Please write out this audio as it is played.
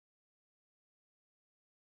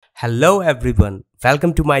Hello everyone,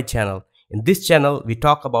 welcome to my channel. In this channel, we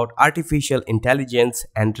talk about artificial intelligence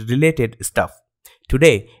and related stuff.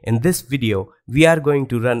 Today, in this video, we are going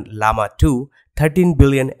to run Llama-2 13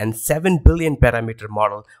 billion and 7 billion parameter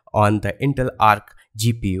model on the Intel Arc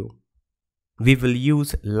GPU. We will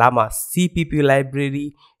use LLama-cpp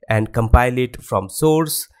library and compile it from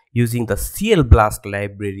source using the CLBlast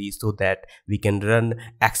library so that we can run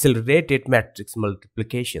accelerated matrix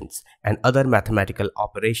multiplications and other mathematical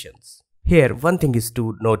operations. Here, one thing is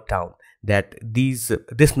to note down that this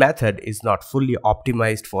method is not fully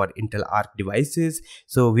optimized for Intel Arc devices,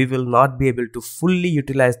 so we will not be able to fully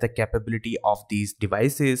utilize the capability of these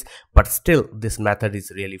devices, but still this method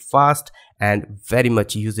is really fast and very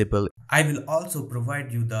much usable. I will also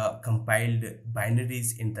provide you the compiled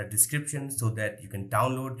binaries in the description so that you can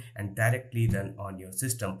download and directly run on your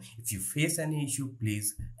system. If you face any issue,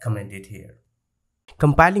 please comment it here.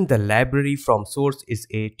 Compiling the library from source is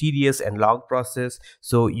a tedious and long process,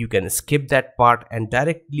 so you can skip that part and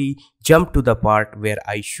directly jump to the part where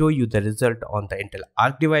I show you the result on the Intel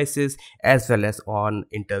Arc devices as well as on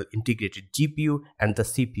Intel integrated GPU and the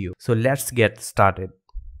CPU. So let's get started.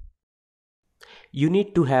 You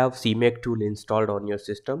need to have CMake tool installed on your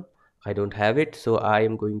system. I don't have it, so I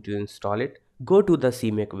am going to install it. Go to the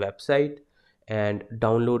CMake website and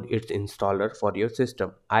download its installer for your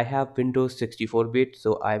system. I have Windows 64-bit,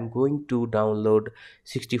 so I am going to download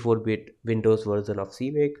 64-bit Windows version of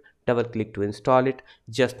CMake. Double click to install it.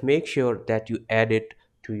 Just make sure that you add it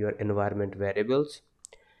to your environment variables,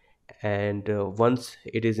 and once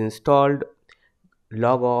it is installed,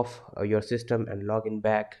 log off your system and log in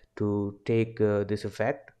back to take this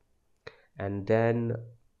effect. And then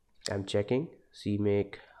I'm checking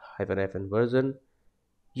CMake -- version.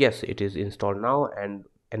 Yes, it is installed now and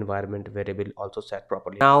environment variable also set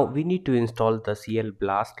properly. Now we need to install the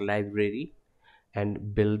CLBlast library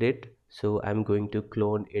and build it. So I'm going to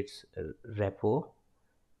clone its repo.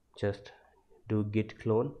 Just do git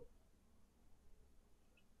clone.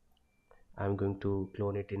 I'm going to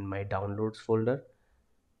clone it in my downloads folder.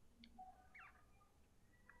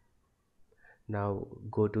 Now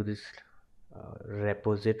go to this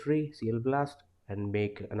repository CLBlast and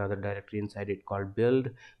make another directory inside it called build.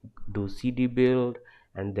 Do cd build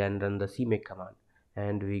and then run the CMake command,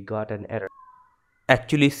 and we got an error.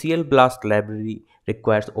 Actually, CLBlast library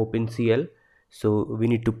requires OpenCL, so we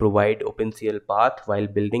need to provide OpenCL path while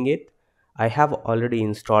building it. I have already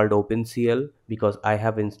installed OpenCL because I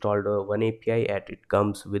have installed one API and it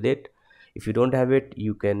comes with it. If you don't have it,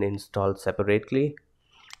 you can install separately.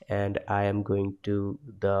 And I am going to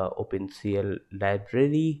the OpenCL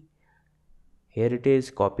library. Here it is,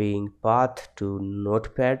 copying path to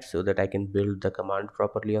notepad so that I can build the command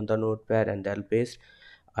properly on the notepad, and then paste.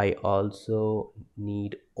 I also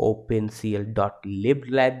need opencl.lib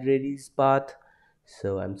libraries path,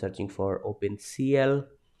 so I'm searching for OpenCL.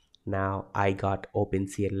 Now I got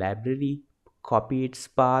OpenCL library, copy its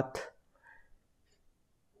path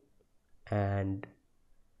and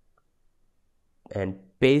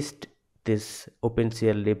paste this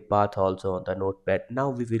OpenCL lib path also on the notepad.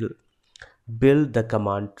 Now we will build the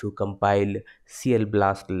command to compile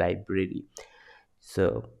CLBlast library.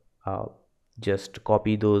 So just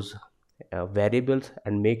copy those variables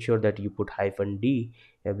and make sure that you put -d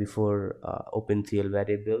before OpenCL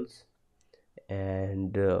variables,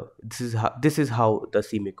 and this is how the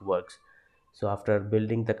CMake works. So after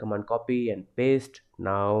building the command, copy and paste,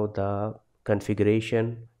 now the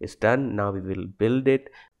configuration is done. Now we will build it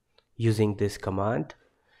using this command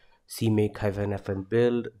CMake -fn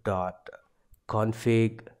build dot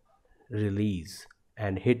config release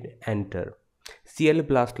and hit enter.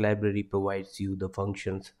 CLBlast library provides you the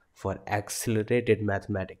functions for accelerated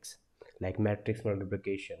mathematics like matrix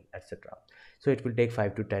multiplication, etc. So it will take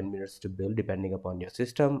 5 to 10 minutes to build depending upon your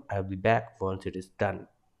system. I'll be back once it is done.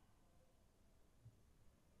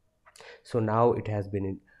 So now it has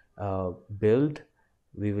been built.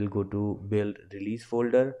 We will go to build release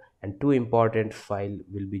folder and two important files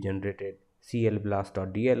will be generated,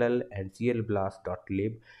 clblast.dll and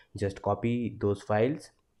clblast.lib. Just copy those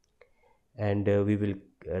files and we will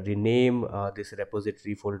rename this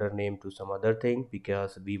repository folder name to some other thing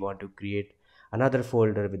because we want to create another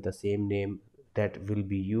folder with the same name that will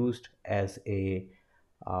be used as a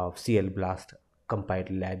CLBlast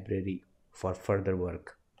compiled library for further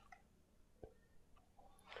work.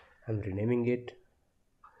 I'm renaming it.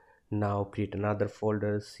 Now create another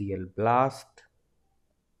folder, CLBlast,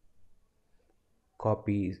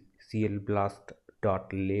 copy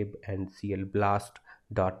clblast.lib and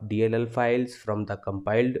clblast.dll files from the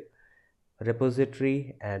compiled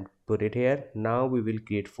repository and put it here. Now we will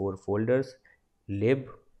create 4 folders: lib,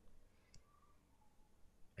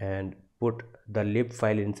 and put the lib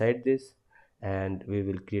file inside this, and we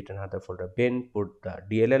will create another folder bin, put the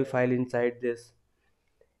DLL file inside this,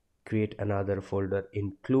 create another folder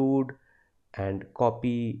include, and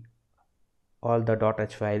copy all the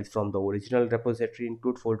 .h files from the original repository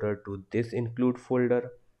include folder to this include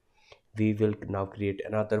folder. We will now create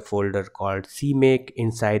another folder called cmake.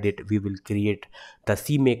 Inside it we will create the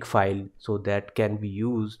cmake file, so that can be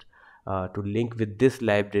used to link with this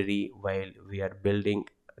library while we are building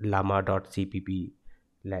llama.cpp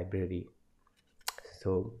library.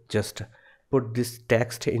 So just put this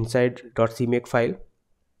text inside .cmake file.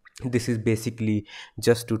 This is basically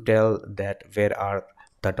just to tell that where are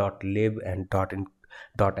the .lib and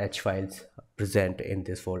 .h files present in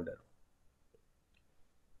this folder.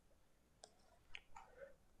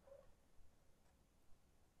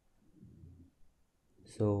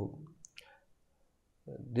 So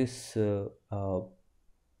this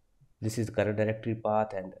this is the current directory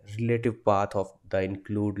path and relative path of the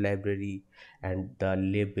include library, and the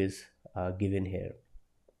lib is given here.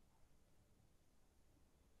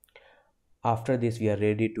 After this we are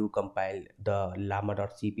ready to compile the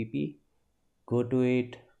llama.cpp. Go to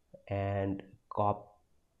it and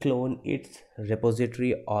clone its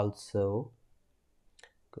repository. Also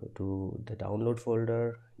go to the download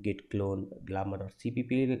folder, git clone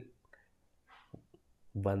llama.cpp.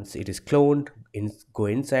 Once it is cloned, go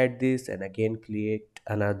inside this and again create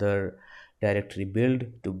another directory build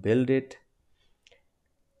to build it,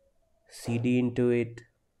 cd into it,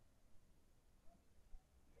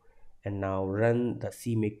 and now run the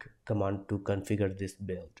cmake command to configure this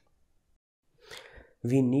build.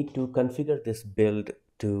 We need to configure this build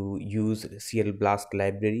to use CLBlast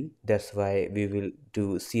library. That's why we will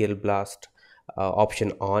do CLBlast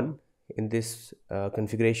option on in this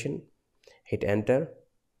configuration. Hit enter,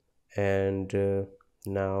 and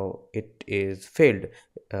now it is failed,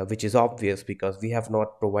 which is obvious because we have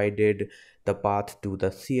not provided the path to the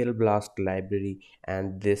CLBlast library,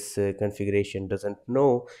 and this configuration doesn't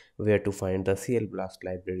know where to find the CLBlast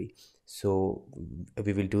library. So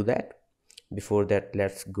we will do that. Before that,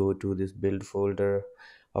 let's go to this build folder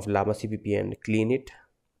of llama.cpp and clean it.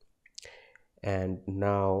 And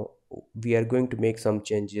now we are going to make some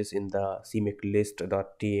changes in the cmake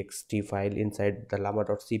list.txt file inside the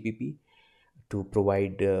llama.cpp to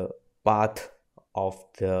provide path of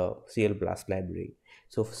the CLBlast library.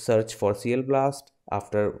 So search for CLBlast.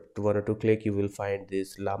 After one or two click, you will find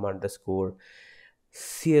this llama underscore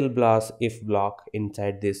CLBlast if block.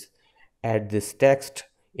 Inside this, add this text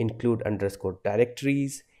include underscore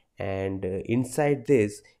directories, and inside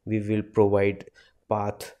this we will provide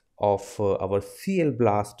path of our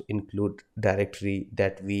CLBlast include directory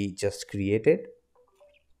that we just created.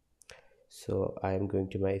 So I am going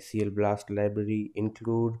to my CLBlast library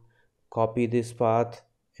include, copy this path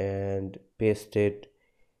and paste it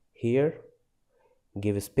here,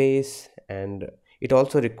 give space, and it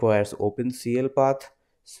also requires OpenCL path,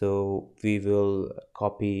 so we will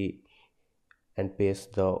copy and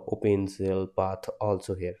paste the OpenCL path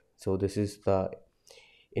also here. So this is the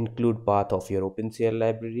include path of your OpenCL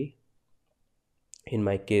library. In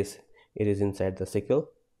my case it is inside the SQL.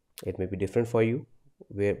 It may be different for you,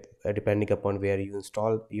 where depending upon where you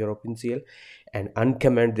install your OpenCL, and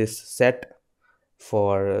uncomment this set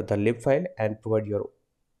for the lib file and provide your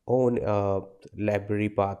own library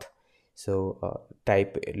path. So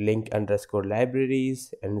type link underscore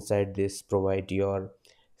libraries, and inside this provide your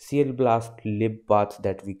CLBlast lib path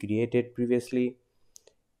that we created previously.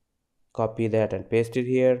 Copy that and paste it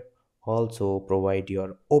here. Also provide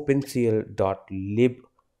your opencl.lib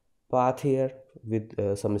path here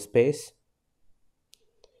with some space.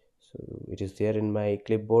 So it is there in my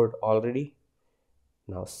clipboard already.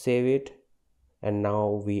 Now save it, and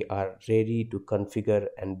now we are ready to configure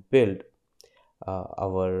and build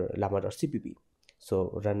our llama.cpp.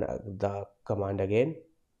 So run the command again.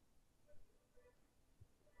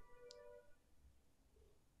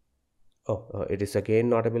 It is again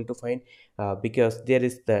not able to find because there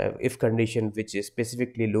is the if condition which is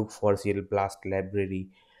specifically look for CLBlast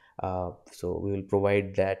library. So we will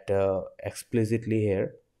provide that explicitly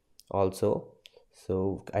here also.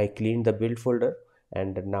 So I cleaned the build folder,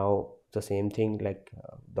 and now the same thing, like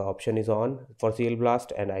the option is on for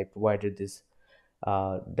CLBlast, and I provided this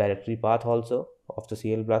directory path also of the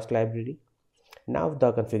CLBlast library. Now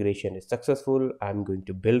the configuration is successful. I'm going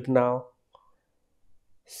to build now.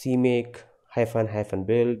 cmake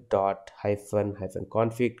 --build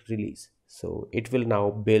 --config release. So it will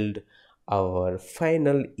now build our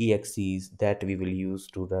final exes that we will use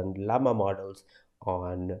to run llama models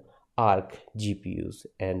on arc GPUs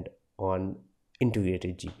and on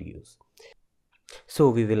integrated GPUs. So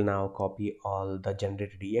we will now copy all the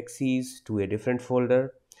generated exes to a different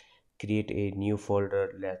folder, create a new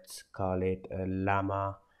folder, let's call it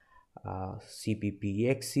llama cpp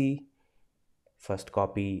exe. First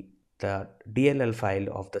copy the DLL file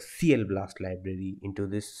of the CLBlast library into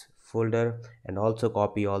this folder, and also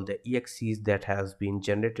copy all the exes that has been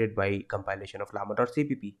generated by compilation of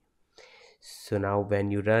LLama.cpp. So now when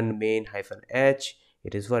you run main-h,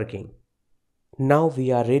 it is working. Now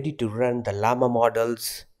we are ready to run the llama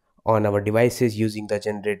models on our devices using the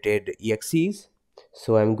generated exes.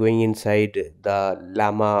 So I'm going inside the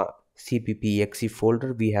llama cpp exe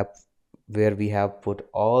folder where we have put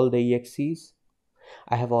all the exes.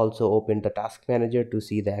 I have also opened the task manager to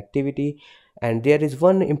see the activity, and there is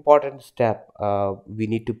one important step. We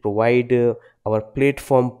need to provide our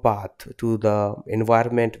platform path to the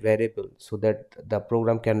environment variable so that the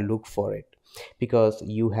program can look for it. Because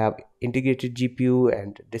you have integrated GPU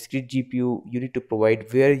and discrete GPU, you need to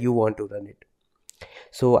provide where you want to run it.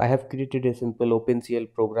 So I have created a simple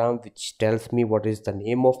OpenCL program which tells me what is the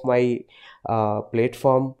name of my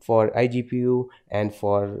platform for iGPU and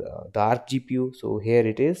for the ARC GPU. So here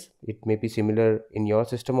it is. It may be similar in your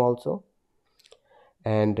system also.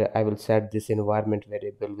 And I will set this environment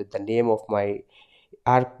variable with the name of my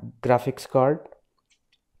ARC graphics card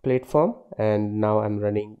platform. And now I'm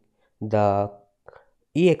running the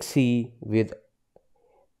EXE with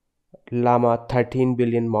Llama 13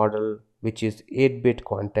 billion model, which is 8-bit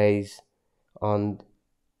quantize on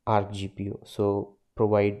ARC GPU. So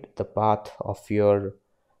provide the path of your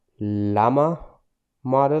llama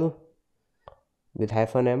model with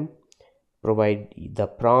 -m, provide the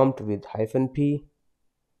prompt with -p.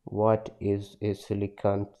 What is a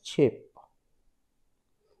silicon chip?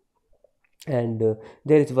 And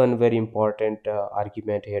there is one very important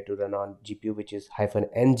argument here to run on GPU, which is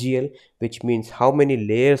 -ngl, which means how many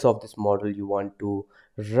layers of this model you want to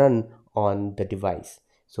run on the device.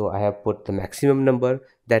 So I have put the maximum number.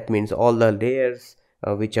 That means all the layers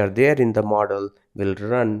which are there in the model will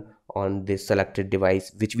run on this selected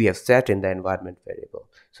device, which we have set in the environment variable.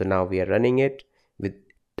 So now we are running it with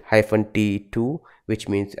 -t2, which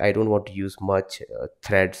means I don't want to use much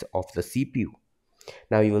threads of the CPU.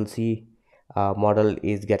 Now you will see model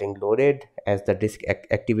is getting loaded as the disk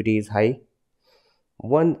activity is high.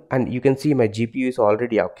 And you can see my GPU is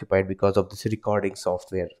already occupied because of this recording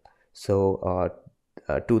software. So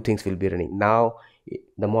two things will be running. Now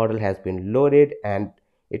the model has been loaded and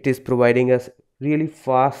it is providing us really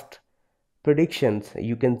fast predictions.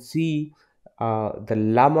 You can see the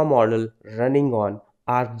llama model running on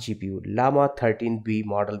ARC GPU. Llama 13B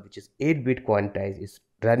model, which is 8-bit quantized, is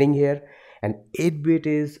running here, and 8-bit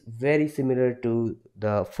is very similar to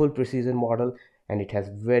the full precision model, and it has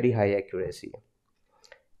very high accuracy.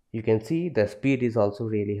 You can see the speed is also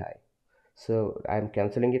really high. So I'm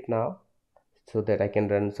canceling it now so that I can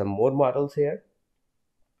run some more models here.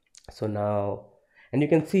 So now, and you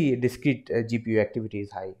can see discrete GPU activity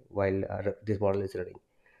is high while this model is running.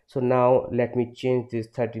 So now let me change this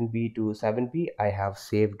 13B to 7B. I have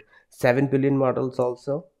saved 7 billion models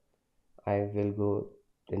also. I will go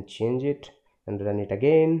and change it and run it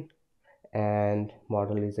again, and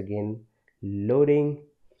model is again loading.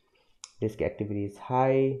 Disk activity is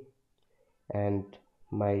high, and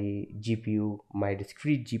my GPU, my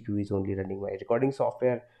discrete GPU, is only running my recording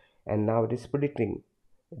software, and now it is predicting.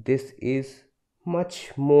 This is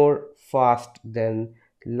much more fast than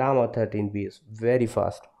Llama 13B, is very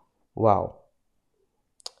fast. Wow.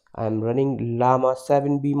 I'm running Llama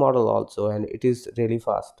 7B model also, and it is really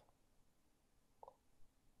fast.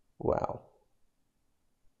 Wow.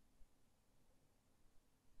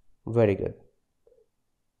 Very good.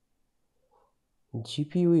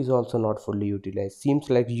 GPU is also not fully utilized. Seems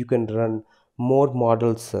like you can run more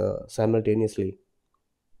models simultaneously.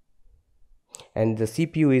 And the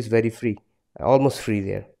CPU is very free, almost free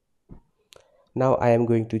there. Now I am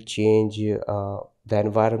going to change the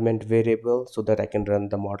environment variable so that I can run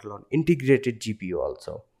the model on integrated GPU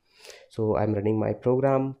also. So I'm running my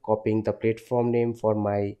program, copying the platform name for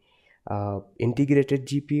my integrated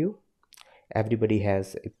GPU. Everybody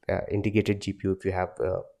has integrated GPU. If you have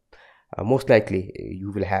most likely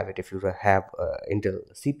you will have it if you have Intel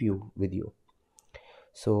CPU with you.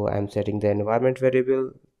 So I'm setting the environment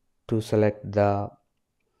variable to select the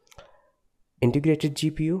integrated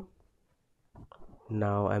GPU.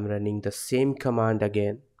 Now I'm running the same command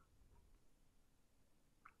again.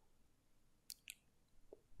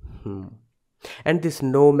 And this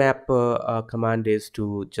no map command is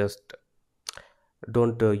to just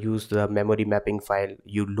don't use the memory mapping file.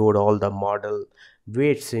 You load all the model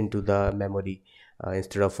weights into the memory.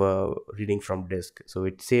 instead of reading from disk. So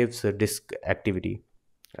it saves disk activity,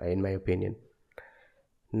 in my opinion.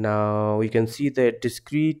 Now you can see that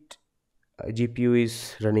discrete GPU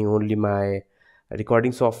is running only my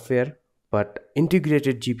recording software, but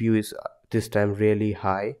integrated GPU is this time really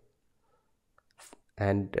high,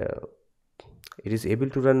 and it is able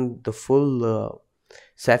to run the full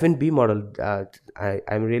 7B model.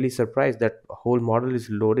 I'm really surprised that whole model is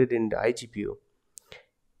loaded in the iGPU,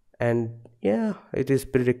 and yeah, it is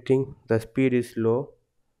predicting the speed is low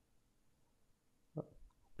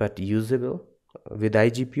but usable with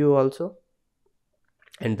iGPU also.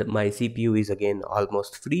 And my CPU is again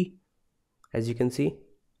almost free, as you can see.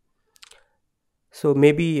 So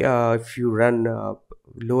maybe if you run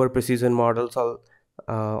lower precision models on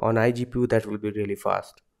iGPU, that will be really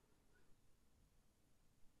fast.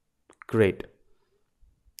 Great.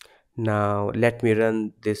 Now let me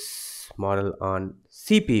run this model on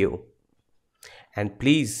CPU, and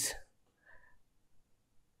please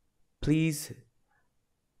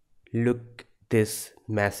look this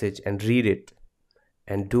message and read it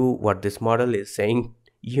and do what this model is saying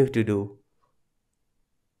you to do.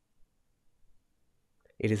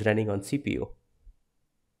 It is running on CPU.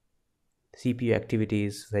 CPU activity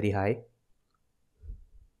is very high.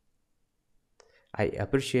 I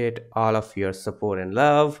appreciate all of your support and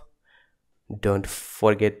love. Don't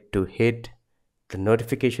forget to hit the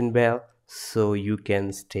notification bell so you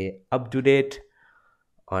can stay up to date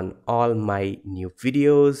on all my new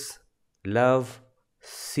videos. Love.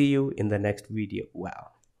 See you in the next video.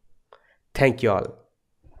 Wow. Thank you all.